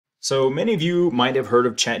So many of you might have heard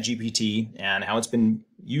of ChatGPT and how it's been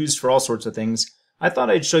used for all sorts of things. I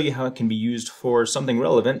thought I'd show you how it can be used for something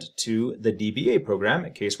relevant to the DBA program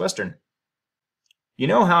at Case Western. You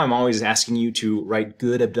know how I'm always asking you to write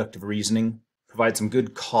good abductive reasoning, provide some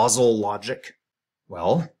good causal logic?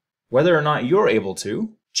 Well, whether or not you're able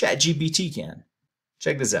to, ChatGPT can.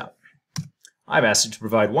 Check this out. I've asked it to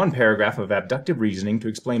provide one paragraph of abductive reasoning to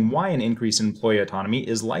explain why an increase in employee autonomy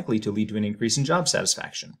is likely to lead to an increase in job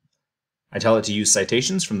satisfaction. I tell it to use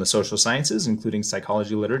citations from the social sciences, including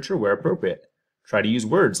psychology literature where appropriate. Try to use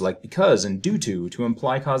words like because and due to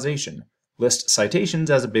imply causation. List citations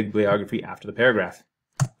as a bibliography after the paragraph.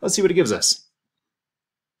 Let's see what it gives us.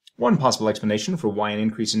 One possible explanation for why an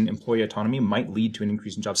increase in employee autonomy might lead to an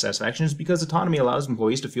increase in job satisfaction is because autonomy allows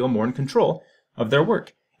employees to feel more in control of their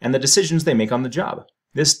work and the decisions they make on the job.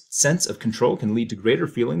 This sense of control can lead to greater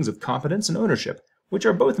feelings of competence and ownership, which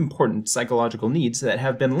are both important psychological needs that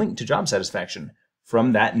have been linked to job satisfaction.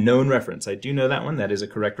 From that known reference, I do know that one, that is a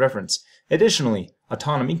correct reference. Additionally,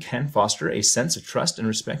 autonomy can foster a sense of trust and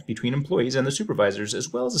respect between employees and their supervisors, as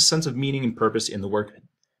well as a sense of meaning and purpose in the work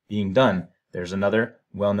being done. There's another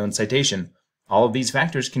well-known citation. All of these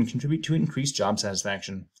factors can contribute to increased job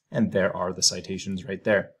satisfaction. And there are the citations right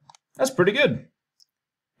there. That's pretty good.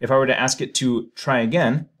 If I were to ask it to try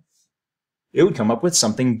again, it would come up with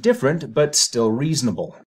something different, but still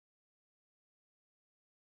reasonable.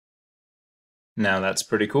 Now that's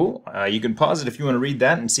pretty cool. You can pause it if you want to read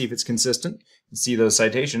that and see if it's consistent and see those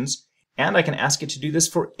citations. And I can ask it to do this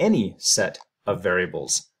for any set of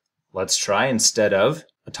variables. Let's try, instead of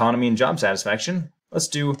autonomy and job satisfaction, let's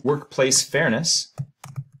do workplace fairness.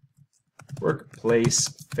 Workplace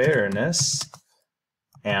fairness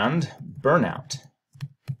and burnout.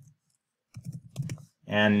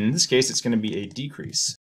 And in this case, it's going to be a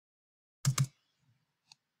decrease.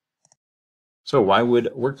 So why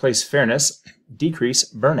would workplace fairness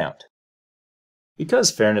decrease burnout?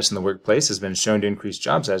 Because fairness in the workplace has been shown to increase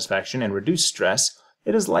job satisfaction and reduce stress,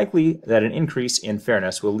 it is likely that an increase in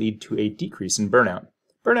fairness will lead to a decrease in burnout.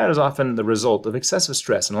 Burnout is often the result of excessive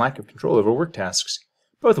stress and lack of control over work tasks,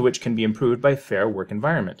 both of which can be improved by a fair work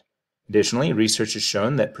environment. Additionally, research has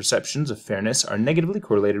shown that perceptions of fairness are negatively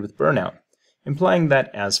correlated with burnout, implying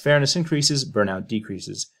that as fairness increases, burnout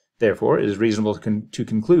decreases. Therefore, it is reasonable to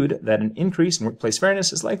conclude that an increase in workplace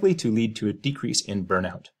fairness is likely to lead to a decrease in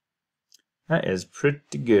burnout. That is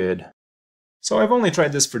pretty good. So I've only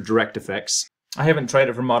tried this for direct effects. I haven't tried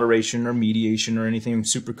it for moderation or mediation or anything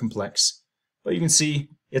super complex. But you can see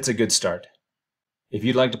it's a good start. If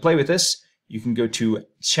you'd like to play with this, you can go to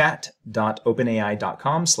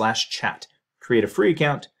chat.openai.com/chat. Create a free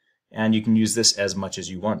account, and you can use this as much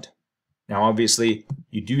as you want. Now, obviously,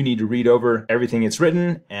 you do need to read over everything it's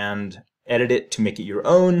written and edit it to make it your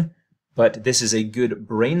own, but this is a good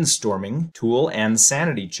brainstorming tool and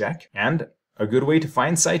sanity check, and a good way to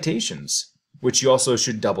find citations, which you also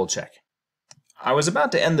should double check. I was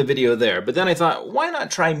about to end the video there, but then I thought, why not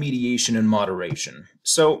try mediation and moderation?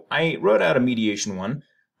 So I wrote out a mediation one.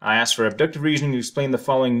 I asked for abductive reasoning to explain the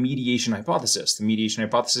following mediation hypothesis. The mediation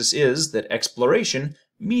hypothesis is that exploration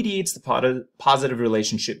mediates the positive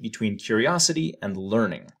relationship between curiosity and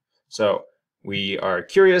learning. So we are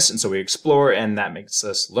curious, and so we explore, and that makes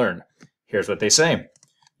us learn. Here's what they say.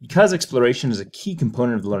 Because exploration is a key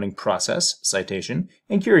component of the learning process, citation,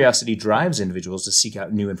 and curiosity drives individuals to seek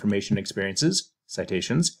out new information and experiences,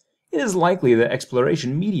 citations, it is likely that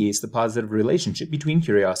exploration mediates the positive relationship between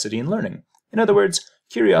curiosity and learning. In other words,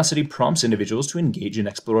 curiosity prompts individuals to engage in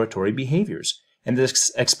exploratory behaviors, and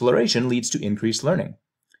this exploration leads to increased learning.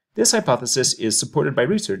 This hypothesis is supported by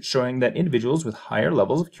research showing that individuals with higher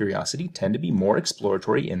levels of curiosity tend to be more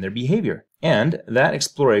exploratory in their behavior, and that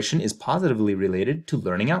exploration is positively related to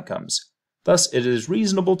learning outcomes. Thus, it is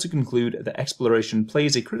reasonable to conclude that exploration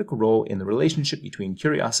plays a critical role in the relationship between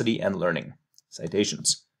curiosity and learning.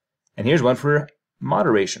 Citations. And here's one for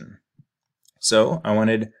moderation. So, I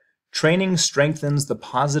wanted training strengthens the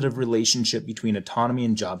positive relationship between autonomy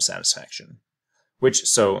and job satisfaction.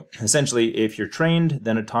 So essentially, if you're trained,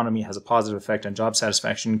 then autonomy has a positive effect on job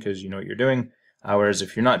satisfaction because you know what you're doing, whereas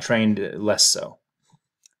if you're not trained, less so.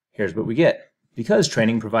 Here's what we get. Because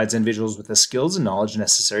training provides individuals with the skills and knowledge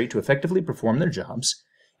necessary to effectively perform their jobs,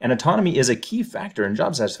 and autonomy is a key factor in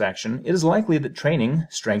job satisfaction, it is likely that training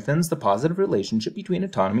strengthens the positive relationship between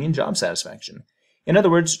autonomy and job satisfaction. In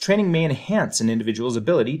other words, training may enhance an individual's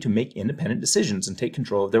ability to make independent decisions and take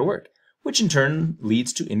control of their work, which in turn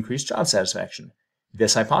leads to increased job satisfaction.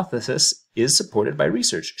 This hypothesis is supported by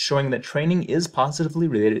research showing that training is positively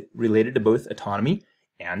related to both autonomy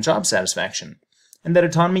and job satisfaction, and that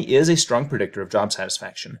autonomy is a strong predictor of job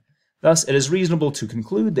satisfaction. Thus, it is reasonable to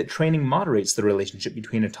conclude that training moderates the relationship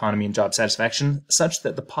between autonomy and job satisfaction, such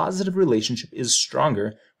that the positive relationship is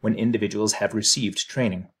stronger when individuals have received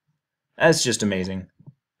training. That's just amazing.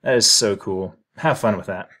 That is so cool. Have fun with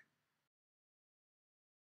that.